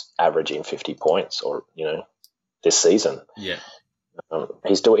realize he's averaging 50 points this season. Yeah.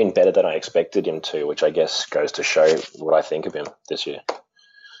 He's doing better than I expected him to, which I guess goes to show what I think of him this year.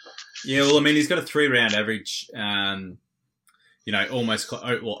 Yeah, well, I mean, he's got a 3-round average, almost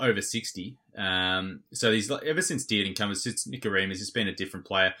over 60. So he's ever since Dearden come, since Nicoremus, he's been a different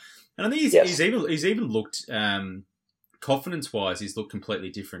player, and I think he's even looked confidence-wise, he's looked completely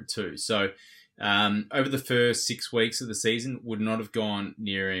different too. So over the first 6 weeks of the season, would not have gone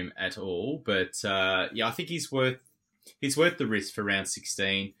near him at all. But I think he's worth the risk for round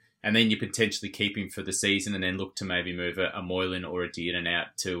 16, and then you potentially keep him for the season, and then look to maybe move a Moylan or a Dearden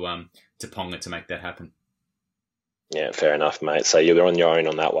out to Ponga to make that happen. Yeah, fair enough, mate. So you're on your own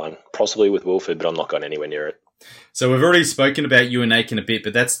on that one. Possibly with Wilford, but I'm not going anywhere near it. So we've already spoken about Euan Aitken a bit,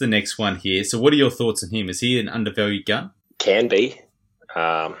 but that's the next one here. So what are your thoughts on him? Is he an undervalued gun? Can be.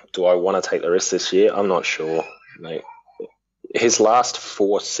 Do I want to take the risk this year? I'm not sure, mate. His last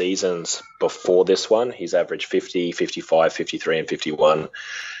 4 seasons before this one, he's averaged 50, 55, 53, and 51.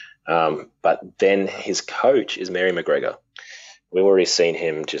 But then his coach is Mary McGregor. We've already seen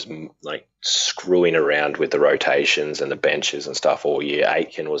him just screwing around with the rotations and the benches and stuff all year.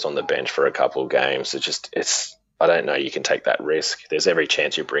 Aitken was on the bench for a couple of games. I don't know, you can take that risk. There's every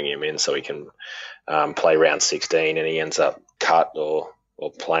chance you bring him in so he can play round 16 and he ends up cut or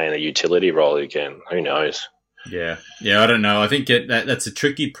playing a utility role again. Who knows? Yeah, I don't know. I think that's a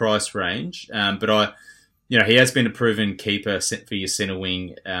tricky price range, but he has been a proven keeper for your centre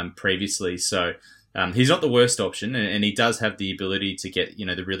wing previously, so he's not the worst option, and he does have the ability to get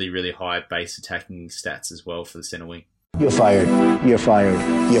the really, really high base attacking stats as well for the centre wing. You're fired. You're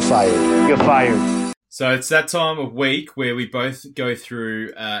fired. You're fired. You're fired. So it's that time of week where we both go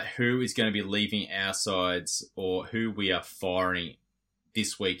through who is going to be leaving our sides or who we are firing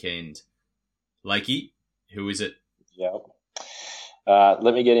this weekend. Lakey, who is it? Yeah.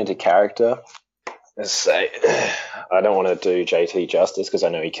 Let me get into character. Let's say, I don't want to do JT justice because I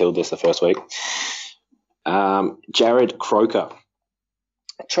know he killed this the first week. Jared Croker.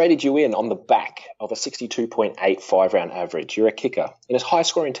 I traded you in on the back of a 62.85 round average. You're a kicker in a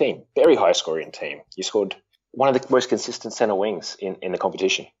high-scoring team, very high-scoring team. You scored one of the most consistent centre wings in the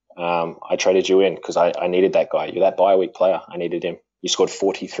competition. I traded you in because I needed that guy. You're that bye-week player. I needed him. You scored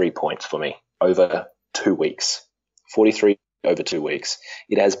 43 points for me over 2 weeks. 43 over 2 weeks.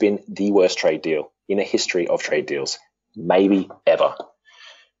 It has been the worst trade deal in the history of trade deals, maybe ever.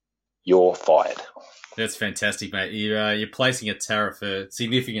 You're fired. That's fantastic, mate. You're placing a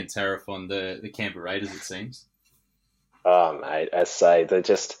significant tariff on the Canberra Raiders, it seems. Oh, mate, I say they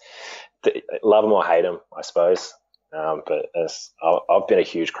love them or hate them, I suppose. But I've been a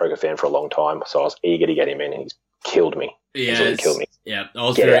huge Croker fan for a long time, so I was eager to get him in, and he's killed me. Yeah, killed me. Yeah, I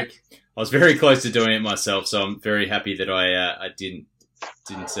was very close to doing it myself, so I'm very happy that I didn't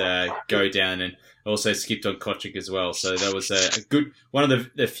go down, and also skipped on Kotrick as well. So that was a good one of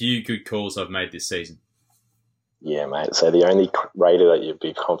the few good calls I've made this season. Yeah, mate. So the only Raider that you'd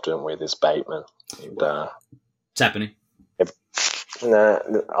be confident with is Bateman. And, it's happening.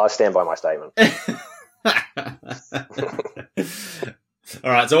 No, I stand by my statement. All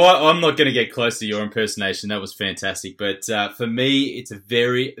right, so I'm not going to get close to your impersonation. That was fantastic. But for me, it's a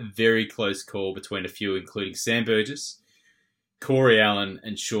very, very close call between a few, including Sam Burgess, Corey Allen,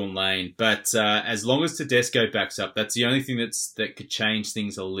 and Sean Lane. But as long as Tedesco backs up, that's the only thing that could change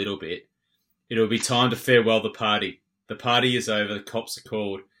things a little bit. It'll be time to farewell the party. The party is over. The cops are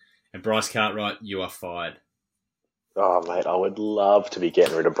called. And Bryce Cartwright, you are fired. Oh, mate, I would love to be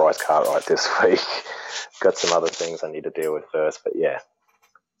getting rid of Bryce Cartwright this week. Got some other things I need to deal with first, but yeah,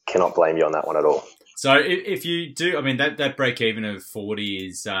 cannot blame you on that one at all. So if you do, I mean, that break even of 40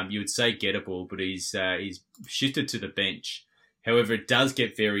 is, you would say gettable, but he's shifted to the bench. However, it does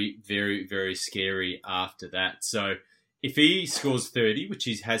get very, very, very scary after that. So if he scores 30, which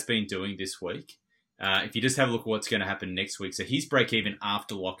he has been doing this week, if you just have a look at what's going to happen next week, so his break even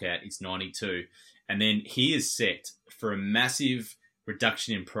after lockout is 92, and then he is set for a massive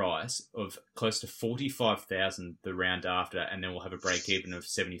reduction in price of close to 45,000 the round after, and then we'll have a break even of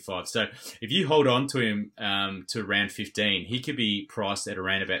 75. So if you hold on to him to round 15, he could be priced at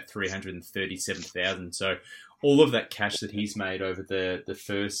around about 337,000. So all of that cash that he's made over the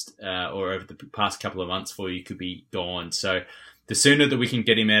first or over the past couple of months for you could be gone. So the sooner that we can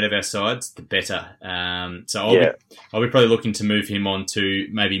get him out of our sides, the better. So I'll be probably looking to move him on to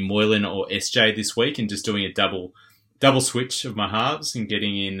maybe Moylan or SJ this week, and just doing a double switch of my halves and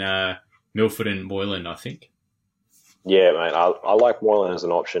getting in Milford and Moylan, I think. Yeah, mate, I like Moylan as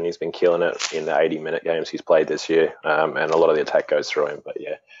an option. He's been killing it in the 80-minute games he's played this year, and a lot of the attack goes through him. But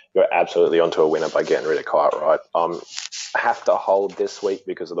yeah, you're absolutely onto a winner by getting rid of Cartwright. I have to hold this week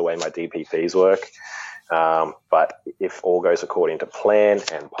because of the way my DPPs work. But if all goes according to plan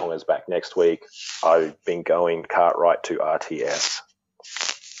and Ponga's back next week, I've been going Cartwright to RTS.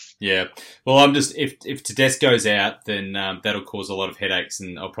 Yeah, well, I'm just if Tedesco goes out, then that'll cause a lot of headaches,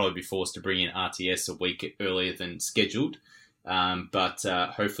 and I'll probably be forced to bring in RTS a week earlier than scheduled. But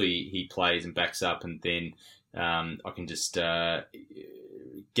hopefully he plays and backs up, and then I can just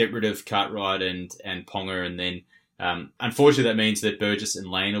get rid of Cartwright and Ponga, and then unfortunately that means that Burgess and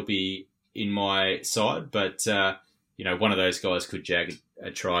Lane will be in my side, but one of those guys could jag a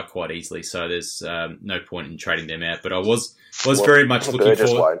try quite easily, so there's no point in trading them out. But I was very much looking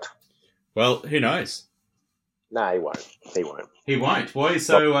Burgess forward. Won't. Well, who knows? No, he won't. He won't. He won't. Why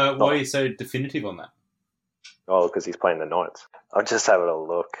are you so definitive on that? Oh, because he's playing the Knights. I'm just having a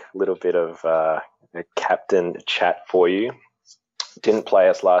look. A little bit of a captain chat for you. Didn't play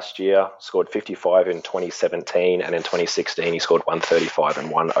us last year. Scored 55 in 2017, and in 2016 he scored 135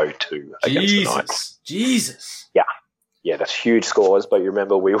 and 102 against the Knights. Jesus. Yeah, that's huge scores. But you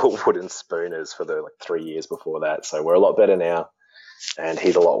remember we were wooden spooners for the 3 years before that, so we're a lot better now, and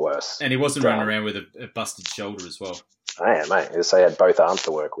he's a lot worse. And he wasn't running around with a busted shoulder as well. Yeah, mate. So he had both arms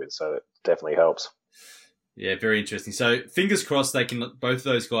to work with, so it definitely helps. Yeah, very interesting. So fingers crossed both of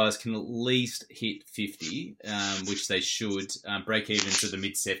those guys can at least hit 50, which they should. Break even to the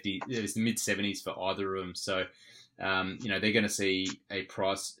mid-70s. There's the mid-70s for either of them. So, they're going to see a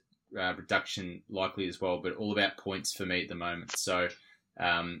price reduction likely as well, but all about points for me at the moment. So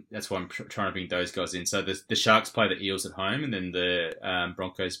that's why I'm trying to bring those guys in. So the Sharks play the Eels at home, and then the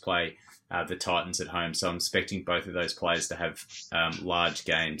Broncos play the Titans at home. So I'm expecting both of those players to have large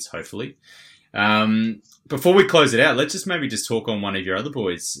games, hopefully. Before we close it out, let's just talk on one of your other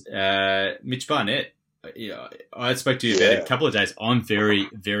boys, Mitch Barnett. I spoke to you about it a couple of days. I'm very,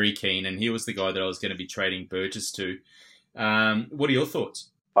 very keen, and he was the guy that I was going to be trading Burgess to. What are your thoughts?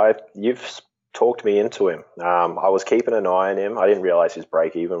 You've talked me into him. I was keeping an eye on him. I didn't realise his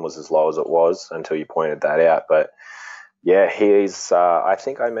break even was as low as it was until you pointed that out. But yeah, he's. I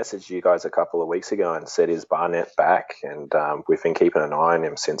think I messaged you guys a couple of weeks ago and said, "Is Barnett back?" And we've been keeping an eye on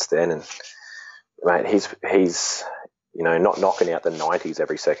him since then. And mate, he's not knocking out the 90s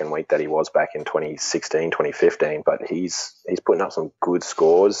every second week that he was back in 2016, 2015, but he's putting up some good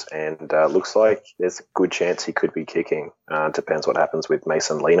scores, and looks like there's a good chance he could be kicking. Depends what happens with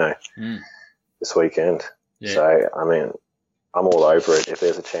Mason Lino this weekend. Yeah. So, I mean, I'm all over it. If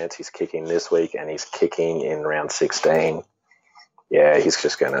there's a chance he's kicking this week and he's kicking in round 16, yeah,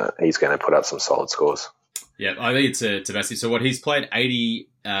 he's gonna put up some solid scores. Yeah, I think it's massive. So he's played 80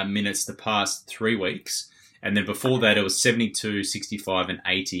 minutes the past 3 weeks. And then before that, it was 72, 65, and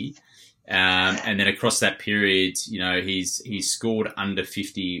 80. And then across that period, he's scored under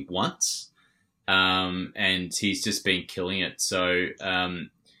 50 once. And he's just been killing it. So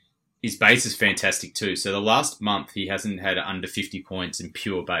his base is fantastic too. So the last month, he hasn't had under 50 points in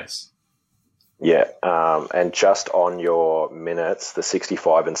pure base. Yeah, and just on your minutes, the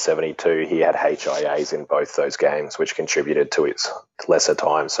 65 and 72, he had HIAs in both those games, which contributed to his lesser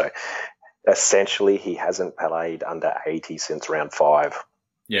time. So essentially, he hasn't played under 80 since round 5.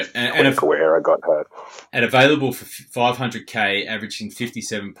 Yeah, and if Guerrero got hurt. And available for 500k, averaging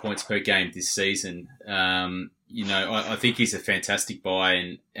 57 points per game this season. I think he's a fantastic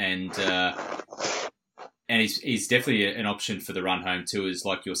buy, and he's definitely an option for the run home too, as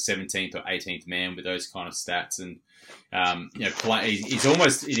like your 17th or 18th man with those kind of stats. And he's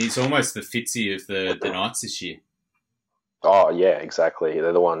almost the Fitzy of the Knights this year. Oh yeah, exactly.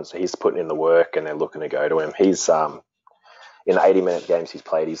 They're the ones he's putting in the work, and they're looking to go to him. He's in the 80-minute games he's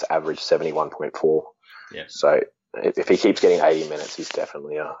played, he's averaged 71.4. Yeah. So if he keeps getting 80 minutes, he's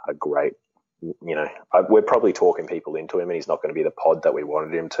definitely a great. We're probably talking people into him, and he's not going to be the pod that we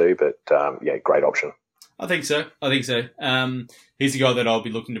wanted him to. But great option. I think so. He's the guy that I'll be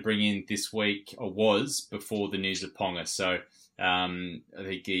looking to bring in this week, or was before the news of Ponga. So I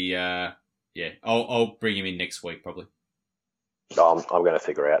think I'll bring him in next week probably. I'm going to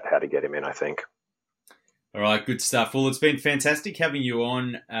figure out how to get him in, I think. All right, good stuff. Well, it's been fantastic having you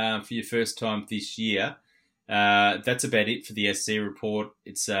on for your first time this year. That's about it for the SC report.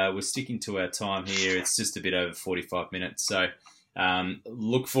 It's we're sticking to our time here. It's just a bit over 45 minutes. So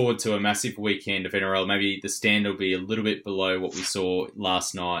look forward to a massive weekend of NRL. Maybe the stand will be a little bit below what we saw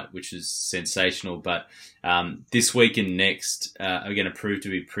last night, which is sensational. But this week and next are going to prove to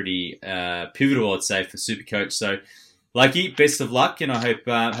be pretty pivotal, I'd say, for Supercoach. So, Lucky, best of luck, and I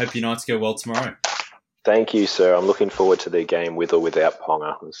hope your nights go well tomorrow. Thank you, sir. I'm looking forward to the game with or without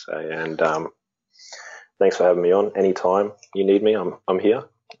Ponga, I would say. And thanks for having me on. Anytime you need me, I'm here.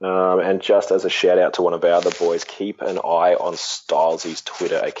 And just as a shout out to one of our other boys, keep an eye on Stylesy's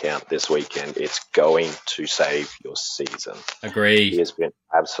Twitter account this weekend. It's going to save your season. Agree. He has been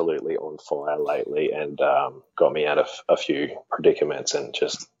absolutely on fire lately and got me out of a few predicaments and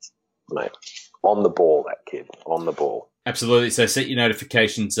just, mate, on the ball, that kid, on the ball. Absolutely. So set your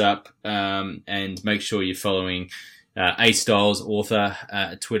notifications up and make sure you're following A Styles author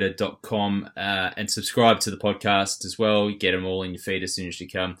at twitter.com and subscribe to the podcast as well. You get them all in your feed as soon as you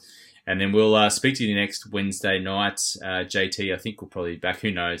come. And then we'll speak to you next Wednesday night. JT, I think, will probably be back. Who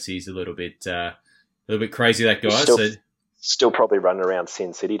knows? He's a little bit crazy, that guy. Still probably running around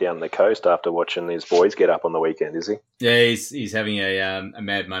Sin City down the coast after watching these boys get up on the weekend, is he? Yeah, he's having a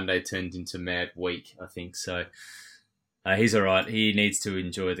Mad Monday turned into Mad Week, I think. So he's all right. He needs to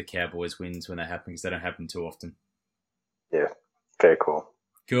enjoy the Cowboys wins when they happen because they don't happen too often. Yeah, fair call.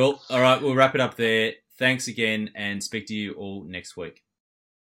 Cool. All right, we'll wrap it up there. Thanks again and speak to you all next week.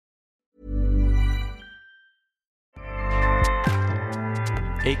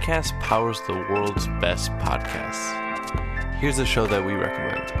 Acast powers the world's best podcasts. Here's a show that we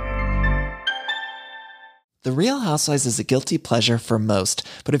recommend. The Real Housewives is a guilty pleasure for most,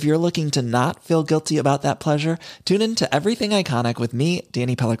 but if you're looking to not feel guilty about that pleasure, tune in to Everything Iconic with me,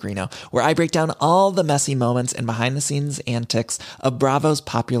 Danny Pellegrino, where I break down all the messy moments and behind-the-scenes antics of Bravo's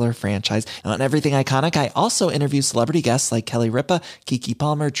popular franchise. And on Everything Iconic, I also interview celebrity guests like Kelly Ripa, Keke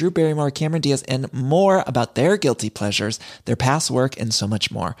Palmer, Drew Barrymore, Cameron Diaz, and more about their guilty pleasures, their past work, and so much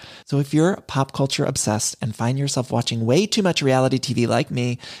more. So if you're pop culture obsessed and find yourself watching way too much reality TV like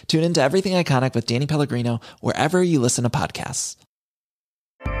me, tune in to Everything Iconic with Danny Pellegrino, wherever you listen to podcasts.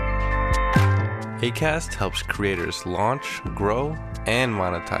 Acast helps creators launch, grow, and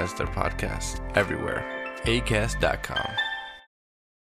monetize their podcasts everywhere. Acast.com.